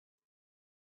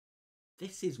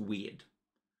this is weird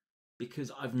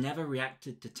because I've never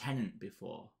reacted to Tenet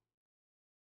before,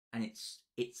 and it's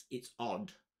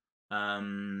odd.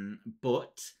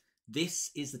 But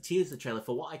this is the teaser trailer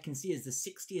for what I can see as the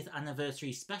 60th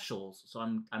anniversary specials. So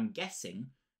I'm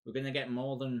guessing we're gonna get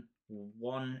more than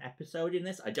one episode in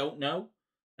this. I don't know.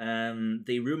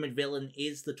 The rumored villain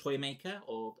is the Toymaker,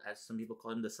 or as some people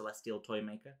call him, the Celestial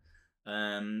Toymaker,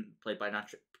 played by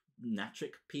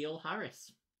Natrick Peel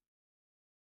Harris.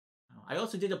 I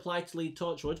also did apply to lead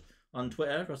Torchwood on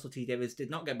Twitter. Russell T. Davies did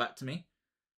not get back to me.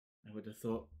 I would have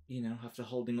thought, you know, after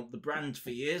holding up the brand for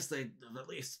years, they'd have at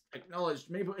least acknowledged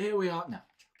me, but here we are. No.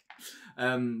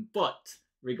 But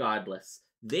regardless,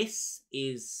 this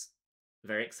is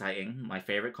very exciting. My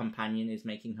favourite companion is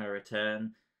making her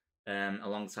return,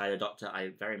 alongside a doctor I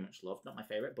very much loved. Not my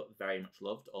favourite, but very much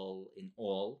loved, all in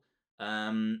all.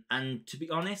 And to be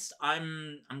honest,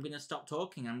 I'm gonna stop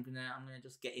talking. I'm gonna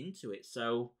just get into it.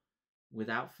 So,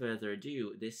 without further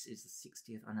ado, this is the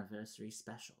 60th anniversary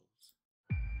specials.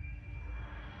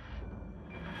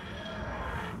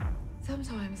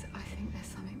 Sometimes I think there's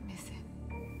something missing.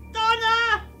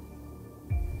 Donna!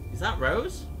 Is that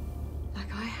Rose?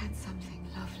 Like I had something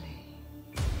lovely.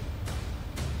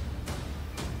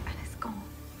 And it's gone.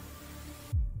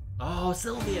 Oh,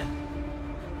 Sylvia.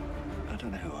 I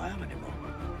don't know who I am anymore.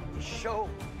 The show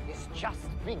is just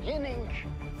beginning.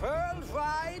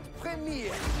 Worldwide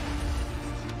premiere.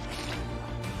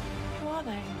 Who are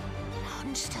they?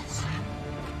 Monsters.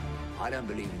 I don't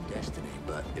believe in destiny,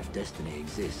 but if destiny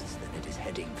exists, then it is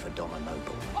heading for Donna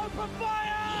Noble. Open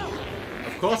fire!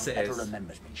 Of course it Whoever is.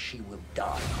 remembers me, she will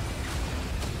die.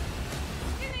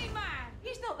 Is he mad?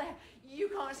 He's not there. You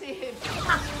can't see him.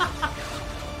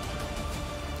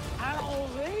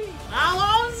 Allons-y!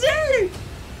 Allons-y!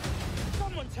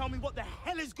 Someone tell me what the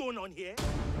hell is going on here?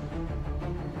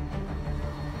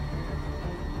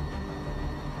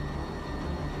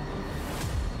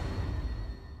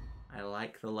 I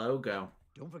like the logo.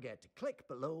 Don't forget to click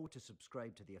below to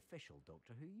subscribe to the official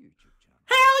Doctor Who YouTube channel.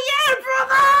 Hell yeah,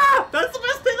 brother! That's the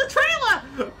best bit of the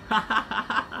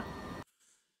trailer!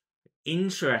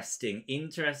 Interesting.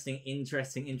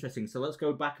 So let's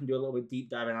go back and do a little bit deep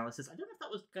dive analysis. I don't know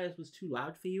if that was too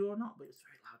loud for you or not, but it was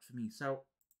very loud for me. So,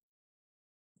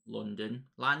 London,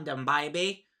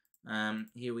 baby.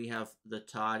 Here we have the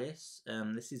TARDIS.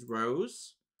 This is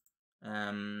Rose.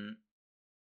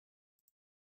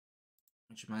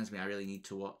 Which reminds me, I really need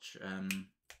to watch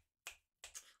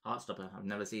Heartstopper. I've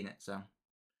never seen it, so.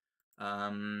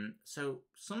 So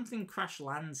something crash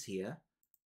lands here,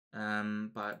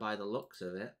 by the looks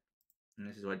of it, and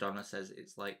this is where Donna says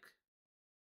it's like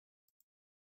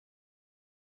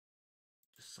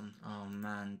just some. Oh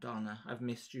man, Donna, I've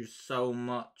missed you so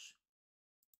much.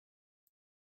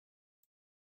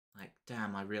 Like,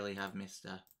 damn, I really have missed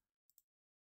her.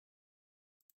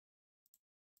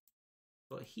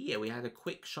 But here we had a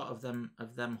quick shot of them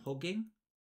hugging.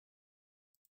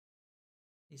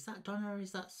 Is that Donna or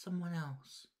is that someone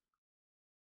else?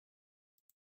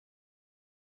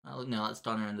 Oh no, that's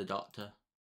Donna and the Doctor.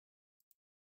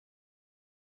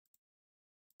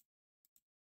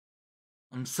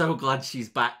 I'm so glad she's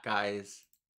back, guys.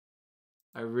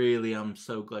 I really am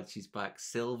so glad she's back.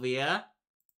 Sylvia.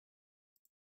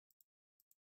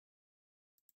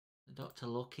 The Doctor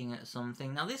looking at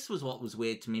something. Now this was what was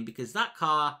weird to me, because that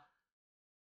car...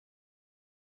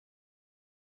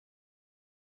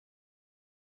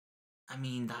 I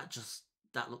mean,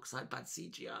 that looks like bad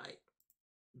CGI.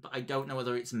 But I don't know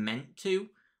whether it's meant to.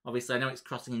 Obviously, I know it's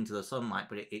crossing into the sunlight,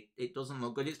 but it doesn't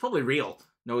look good. It's probably real,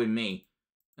 knowing me.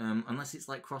 Unless it's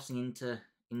like crossing into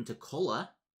colour.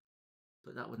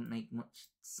 But that wouldn't make much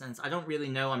sense. I don't really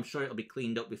know. I'm sure it'll be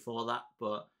cleaned up before that,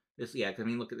 but... This, yeah, I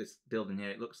mean, look at this building here.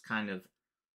 It looks kind of...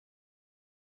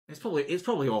 It's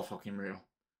probably all fucking real.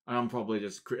 And I'm probably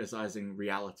just criticising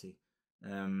reality.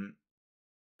 But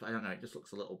I don't know, it just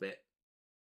looks a little bit...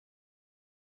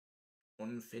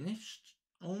 unfinished,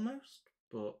 almost?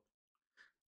 But...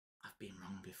 I've been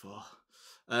wrong before.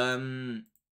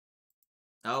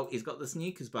 Oh, he's got the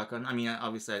sneakers back on. I mean,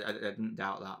 obviously, I didn't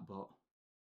doubt that, but...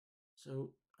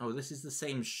 So... Oh, this is the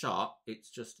same shot. It's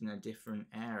just in a different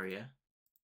area.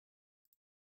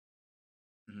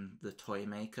 The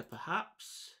Toymaker,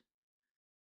 perhaps?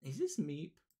 Is this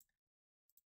Meep?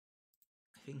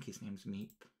 I think his name's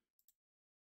Meep.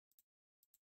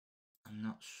 I'm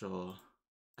not sure.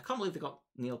 I can't believe they got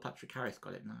Neil Patrick Harris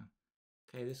got it now.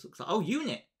 Okay, this looks like... Oh,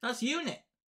 Unit! That's Unit!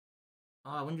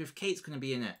 Oh, I wonder if Kate's going to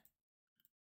be in it.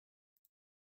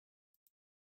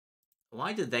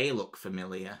 Why do they look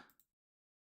familiar?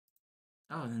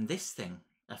 Oh, and then this thing.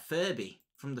 A Furby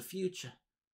from the future.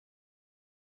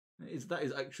 That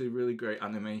is actually really great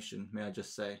animation, may I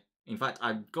just say. In fact,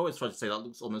 I'd go as far as to say that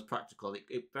looks almost practical.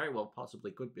 It very well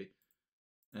possibly could be.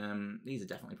 These are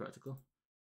definitely practical.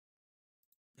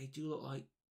 They do look like...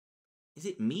 Is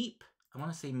it Meep? I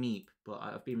want to say Meep, but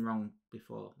I've been wrong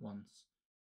before once.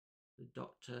 The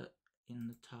Doctor in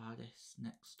the TARDIS.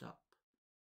 Next stop.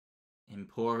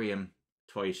 Emporium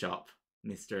Toy Shop.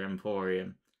 Mr.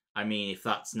 Emporium. I mean, if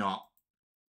that's not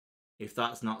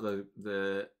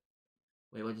the...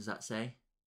 Wait, what does that say?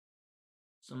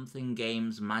 Something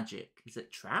Games Magic. Is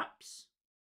it Traps?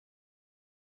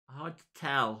 Hard to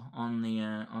tell on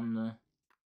the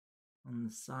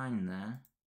sign there.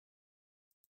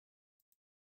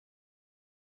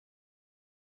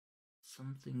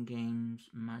 Something Games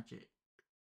Magic.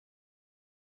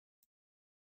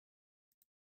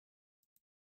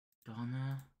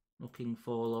 Donna looking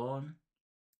forlorn.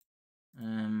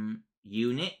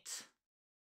 Unit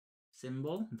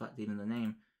symbol. In fact, even the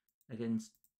name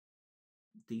against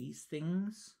these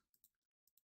things.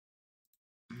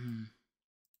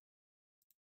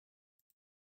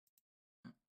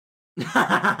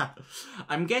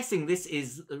 I'm guessing this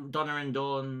is Donna and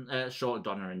Dawn,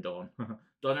 Donna and Dawn.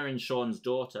 Donna and Sean's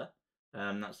daughter.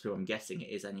 That's who I'm guessing it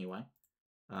is anyway.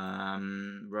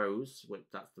 Rose, which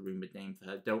that's the rumoured name for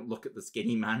her. Don't look at the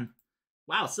skinny man.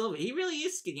 Wow, Sylvie, he really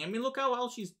is skinny. I mean, look how well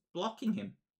she's blocking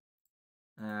him.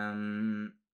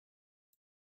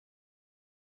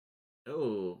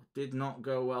 Oh, did not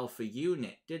go well for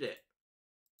Unit, did it?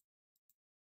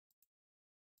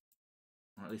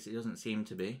 Or at least it doesn't seem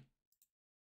to be.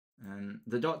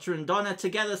 The Doctor and Donna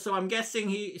together, so I'm guessing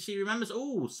she remembers.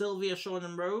 Oh, Sylvia, Sean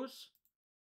and Rose.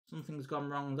 Something's gone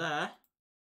wrong there.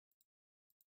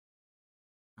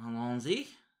 Allons-y.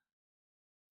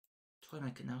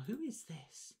 Toymaker. Now, who is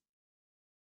this?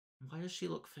 Why does she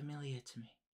look familiar to me?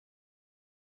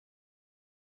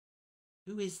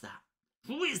 Who is that?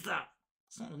 Who is that?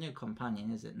 It's not the new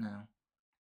companion, is it? No.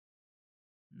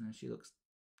 No, she looks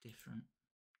different.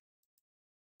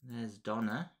 There's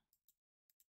Donna.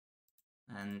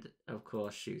 And, of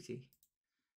course, Shooty.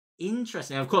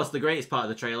 Interesting. Of course, the greatest part of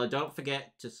the trailer, don't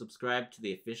forget to subscribe to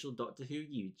the official Doctor Who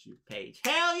YouTube page.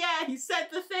 Hell yeah! He said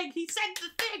the thing! He said the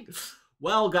thing!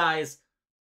 Well, guys,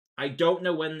 I don't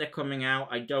know when they're coming out.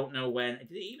 I don't know when.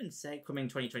 Did it even say coming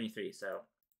 2023? So,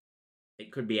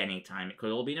 it could be any time. It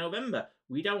could all be November.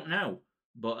 We don't know.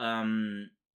 But,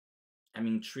 I'm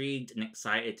intrigued and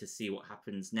excited to see what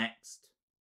happens next.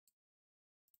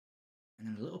 And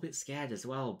I'm a little bit scared as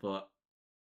well, but...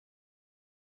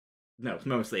 No,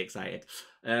 mostly excited.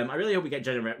 I really hope we get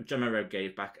Gemma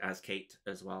Redgrave back as Kate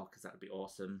as well, because that would be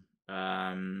awesome.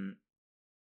 And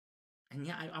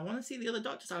yeah, I want to see the other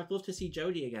Doctors. I'd love to see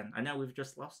Jodie again. I know we've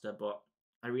just lost her, but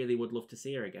I really would love to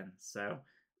see her again. So,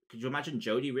 could you imagine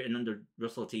Jodie written under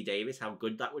Russell T Davies? How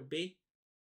good that would be?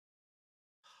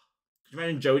 Could you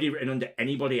imagine Jodie written under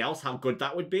anybody else? How good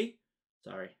that would be?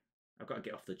 Sorry, I've got to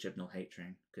get off the Chibnall hate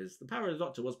train, because The Power of the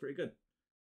Doctor was pretty good.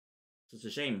 It's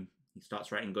a shame he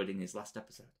starts writing good in his last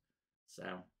episode. So,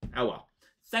 oh well.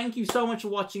 Thank you so much for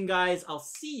watching, guys. I'll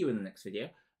see you in the next video,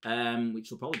 which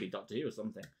will probably be Doctor Who or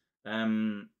something.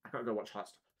 I gotta go watch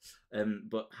Heartstopper.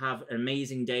 But have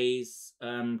amazing days.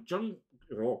 Don't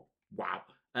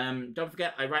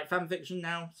forget, I write fanfiction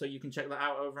now, so you can check that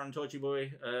out over on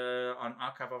Torchwood, on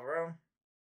Archive of Our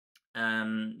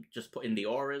Own. Just put in the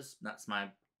auras. That's my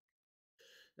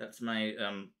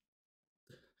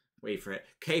wait for it.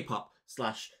 K-pop /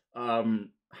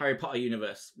 Harry Potter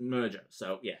universe merger.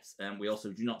 So yes, we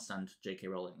also do not stand J.K.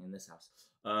 Rowling in this house.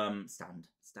 Stan.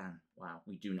 Wow,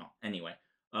 we do not. Anyway,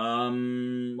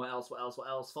 what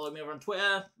else? Follow me over on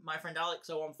Twitter, my friend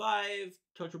Alex015,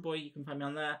 Torchwood Boy. You can find me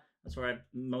on there. That's where I'm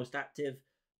most active.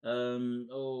 I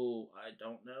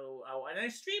don't know. Oh, and I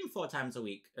stream 4 times a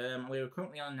week. We're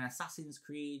currently on an Assassin's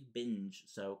Creed binge,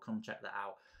 so come check that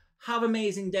out. Have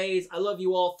amazing days. I love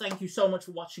you all. Thank you so much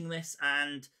for watching this,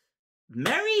 and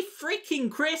Merry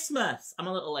freaking Christmas! I'm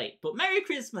a little late, but Merry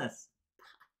Christmas!